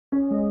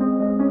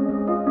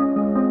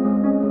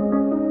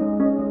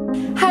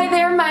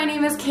my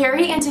name is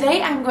Carrie and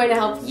today I'm going to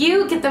help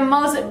you get the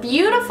most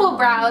beautiful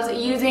brows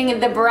using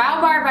the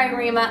Brow Bar by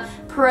Reema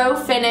Pro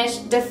Finish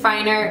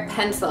Definer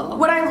Pencil.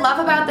 What I love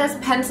about this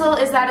pencil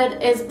is that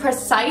it is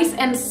precise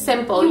and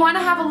simple. You want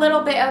to have a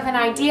little bit of an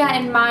idea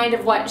in mind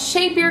of what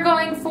shape you're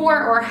going for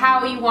or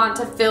how you want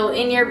to fill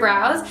in your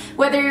brows,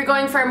 whether you're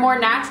going for a more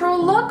natural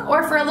look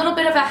or for a little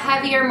bit of a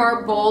heavier,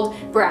 more bold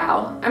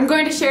brow. I'm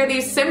going to share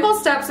these simple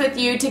steps with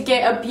you to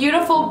get a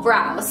beautiful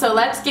brow, so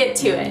let's get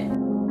to it.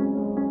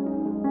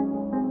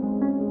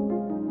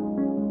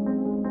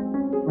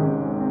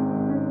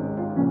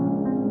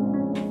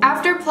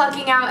 After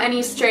plucking out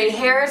any stray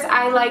hairs,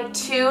 I like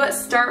to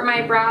start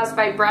my brows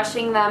by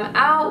brushing them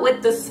out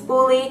with the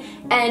spoolie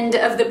end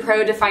of the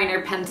Pro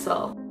Definer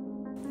pencil.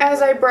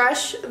 As I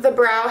brush the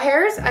brow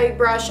hairs, I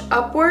brush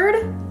upward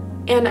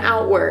and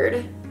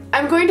outward.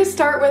 I'm going to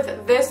start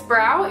with this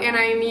brow and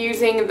I'm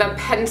using the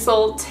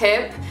pencil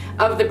tip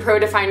of the Pro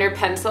Definer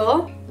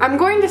pencil. I'm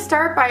going to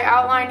start by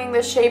outlining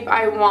the shape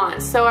I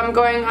want. So I'm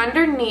going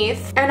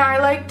underneath and I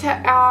like to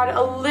add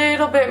a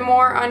little bit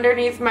more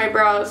underneath my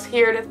brows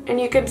here and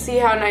you can see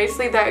how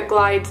nicely that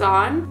glides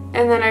on.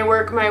 And then I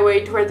work my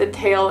way toward the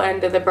tail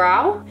end of the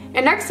brow.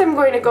 And next I'm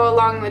going to go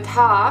along the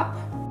top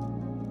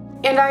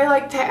and I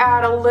like to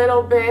add a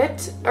little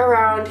bit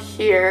around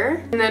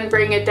here and then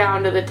bring it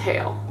down to the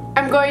tail.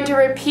 I'm going to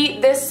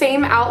repeat this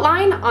same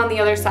outline on the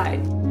other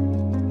side.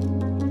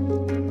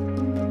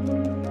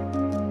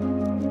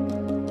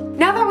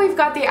 Now that we've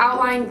got the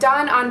outline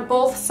done on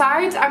both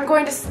sides, I'm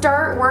going to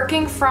start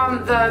working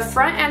from the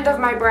front end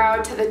of my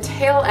brow to the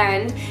tail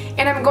end,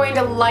 and I'm going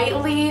to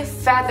lightly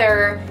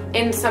feather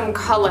in some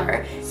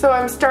color. So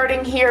I'm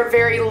starting here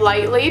very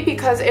lightly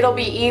because it'll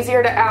be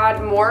easier to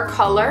add more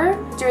color,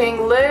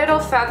 doing little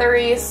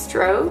feathery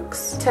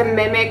strokes to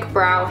mimic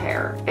brow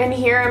hair. And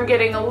here I'm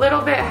getting a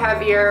little bit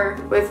heavier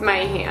with my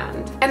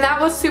hand. And that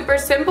was super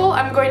simple.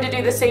 I'm going to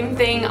do the same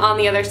thing on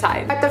the other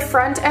side. At the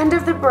front end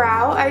of the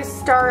brow, I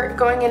start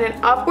going in an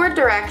upward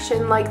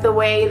direction like the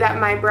way that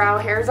my brow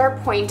hairs are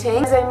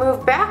pointing. As I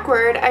move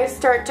backward, I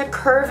start to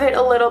curve it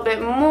a little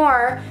bit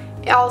more,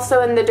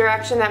 also in the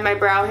direction that my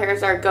brow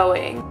hairs are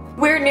going.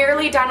 We're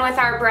nearly done with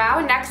our brow.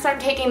 Next I'm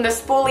taking the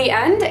spoolie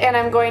end and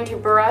I'm going to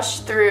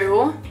brush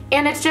through,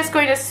 and it's just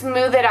going to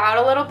smooth it out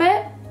a little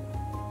bit.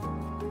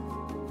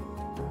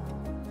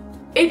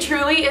 It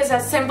truly is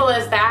as simple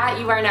as that.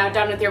 You are now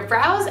done with your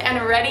brows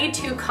and ready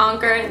to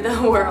conquer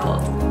the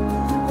world.